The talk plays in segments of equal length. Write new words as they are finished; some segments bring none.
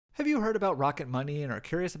Have you heard about Rocket Money and are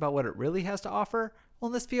curious about what it really has to offer? Well,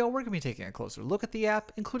 in this video, we're going to be taking a closer look at the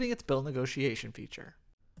app, including its bill negotiation feature.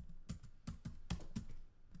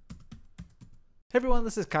 Hey everyone,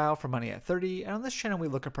 this is Kyle from Money at 30, and on this channel we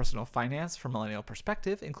look at personal finance from a millennial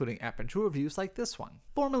perspective, including app and tool reviews like this one.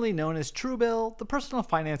 Formerly known as TrueBill, the personal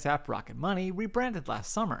finance app Rocket Money rebranded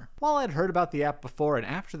last summer. While I'd heard about the app before and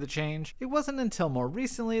after the change, it wasn't until more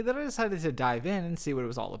recently that I decided to dive in and see what it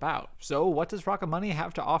was all about. So what does Rocket Money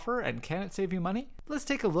have to offer, and can it save you money? Let's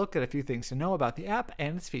take a look at a few things to know about the app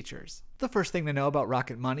and its features. The first thing to know about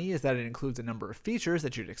Rocket Money is that it includes a number of features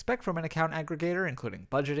that you'd expect from an account aggregator, including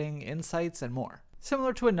budgeting, insights, and more.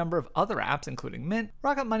 Similar to a number of other apps, including Mint,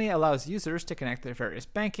 Rocket Money allows users to connect their various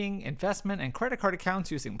banking, investment, and credit card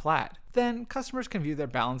accounts using Plaid. Then, customers can view their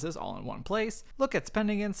balances all in one place, look at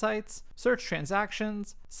spending insights, search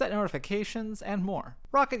transactions, set notifications, and more.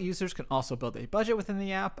 Rocket users can also build a budget within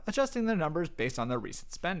the app, adjusting their numbers based on their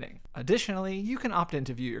recent spending. Additionally, you can opt in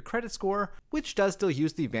to view your credit score, which does still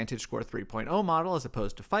use the VantageScore 3.0 model as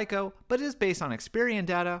opposed to FICO, but is based on Experian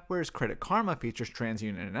data, whereas Credit Karma features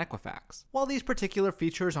TransUnion and Equifax. While these particular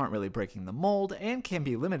features aren't really breaking the mold and can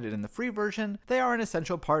be limited in the free version, they are an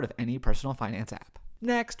essential part of any personal finance app.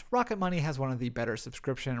 Next, Rocket Money has one of the better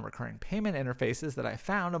subscription and recurring payment interfaces that I've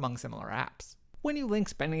found among similar apps. When you link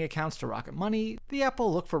spending accounts to Rocket Money, the app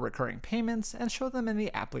will look for recurring payments and show them in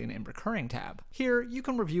the aptly named Recurring tab. Here, you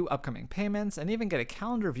can review upcoming payments and even get a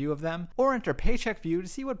calendar view of them, or enter Paycheck View to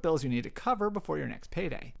see what bills you need to cover before your next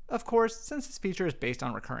payday. Of course, since this feature is based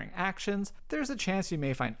on recurring actions, there's a chance you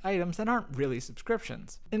may find items that aren't really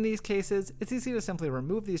subscriptions. In these cases, it's easy to simply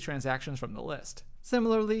remove these transactions from the list.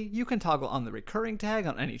 Similarly, you can toggle on the recurring tag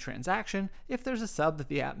on any transaction if there's a sub that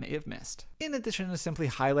the app may have missed. In addition to simply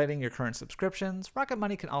highlighting your current subscriptions, Rocket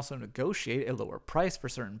Money can also negotiate a lower price for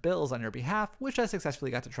certain bills on your behalf, which I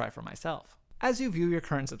successfully got to try for myself. As you view your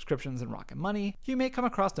current subscriptions in Rocket Money, you may come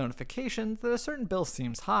across notifications that a certain bill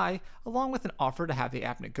seems high, along with an offer to have the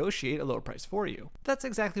app negotiate a lower price for you. That's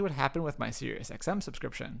exactly what happened with my SiriusXM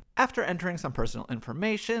subscription. After entering some personal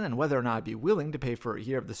information and whether or not I'd be willing to pay for a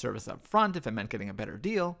year of the service up front if it meant getting a better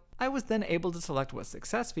deal, I was then able to select what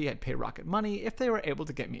success fee I'd pay Rocket Money if they were able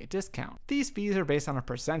to get me a discount. These fees are based on a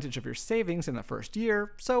percentage of your savings in the first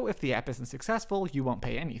year, so if the app isn't successful, you won't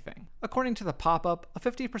pay anything. According to the pop-up, a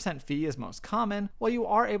 50% fee is most common, while you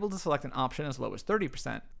are able to select an option as low as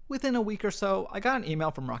 30%. Within a week or so, I got an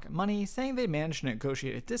email from Rocket Money saying they managed to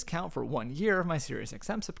negotiate a discount for 1 year of my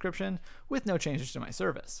SiriusXM subscription with no changes to my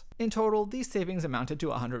service. In total, these savings amounted to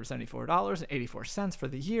 $174.84 for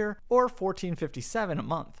the year, or $14.57 a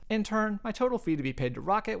month. In turn, my total fee to be paid to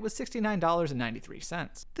Rocket was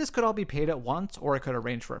 $69.93. This could all be paid at once, or I could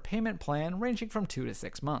arrange for a payment plan ranging from 2 to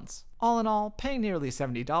 6 months. All in all, paying nearly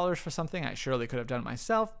 $70 for something I surely could have done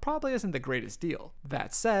myself probably isn't the greatest deal.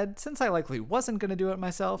 That said, since I likely wasn't going to do it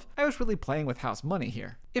myself, I was really playing with house money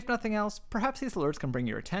here. If nothing else, perhaps these alerts can bring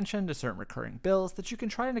your attention to certain recurring bills that you can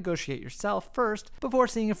try to negotiate yourself first before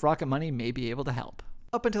seeing if Rocket Money may be able to help.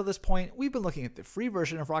 Up until this point, we've been looking at the free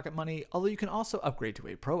version of Rocket Money, although you can also upgrade to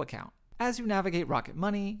a pro account. As you navigate Rocket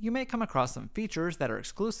Money, you may come across some features that are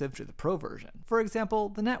exclusive to the Pro version. For example,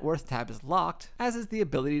 the Net Worth tab is locked, as is the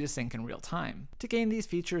ability to sync in real time. To gain these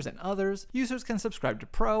features and others, users can subscribe to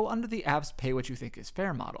Pro under the app's Pay What You Think Is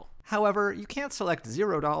Fair model. However, you can't select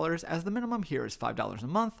 $0 as the minimum here is $5 a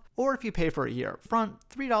month, or if you pay for a year up front,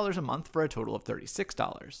 $3 a month for a total of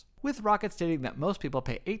 $36. With Rocket stating that most people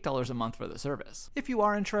pay $8 a month for the service. If you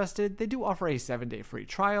are interested, they do offer a 7-day free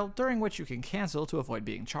trial during which you can cancel to avoid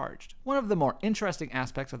being charged. One of the more interesting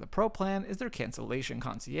aspects of the Pro plan is their Cancellation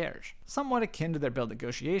Concierge. Somewhat akin to their bill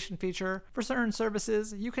negotiation feature, for certain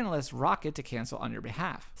services, you can enlist Rocket to cancel on your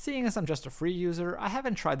behalf. Seeing as I'm just a free user, I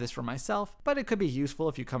haven't tried this for myself, but it could be useful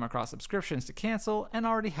if you come across subscriptions to cancel and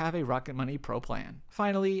already have a Rocket Money Pro plan.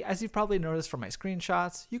 Finally, as you've probably noticed from my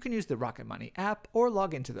screenshots, you can use the Rocket Money app or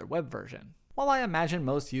log into their web version. While I imagine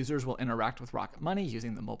most users will interact with Rocket Money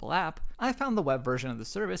using the mobile app, I found the web version of the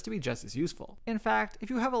service to be just as useful. In fact, if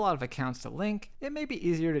you have a lot of accounts to link, it may be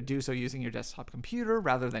easier to do so using your desktop computer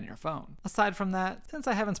rather than your phone. Aside from that, since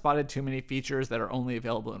I haven't spotted too many features that are only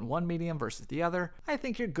available in one medium versus the other, I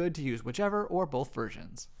think you're good to use whichever or both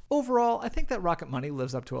versions. Overall, I think that Rocket Money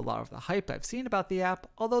lives up to a lot of the hype I've seen about the app,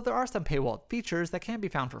 although there are some paywalled features that can be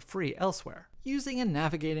found for free elsewhere. Using and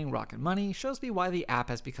navigating Rocket Money shows me why the app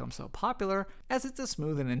has become so popular, as it's a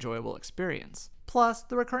smooth and enjoyable experience. Plus,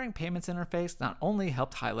 the recurring payments interface not only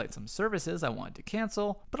helped highlight some services I wanted to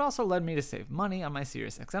cancel, but also led me to save money on my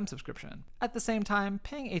SiriusXM subscription. At the same time,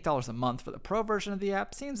 paying $8 a month for the pro version of the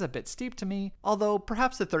app seems a bit steep to me, although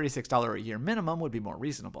perhaps the $36 a year minimum would be more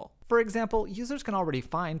reasonable. For example, users can already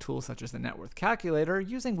find tools such as the net worth calculator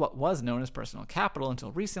using what was known as Personal Capital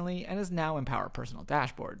until recently and is now Empower Personal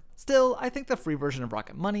Dashboard. Still, I think the free version of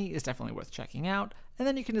Rocket Money is definitely worth checking out, and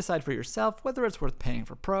then you can decide for yourself whether it's worth paying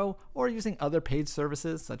for Pro or using other paid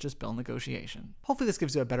services such as bill negotiation. Hopefully this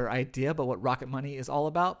gives you a better idea about what Rocket Money is all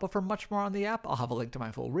about, but for much more on the app, I'll have a link to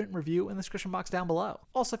my full written review in the description box down below.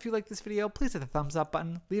 Also, if you like this video, please hit the thumbs up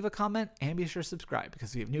button, leave a comment, and be sure to subscribe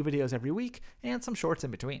because we have new videos every week and some shorts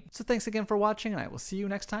in between. So thanks again for watching, and I will see you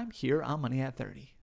next time here on Money at 30.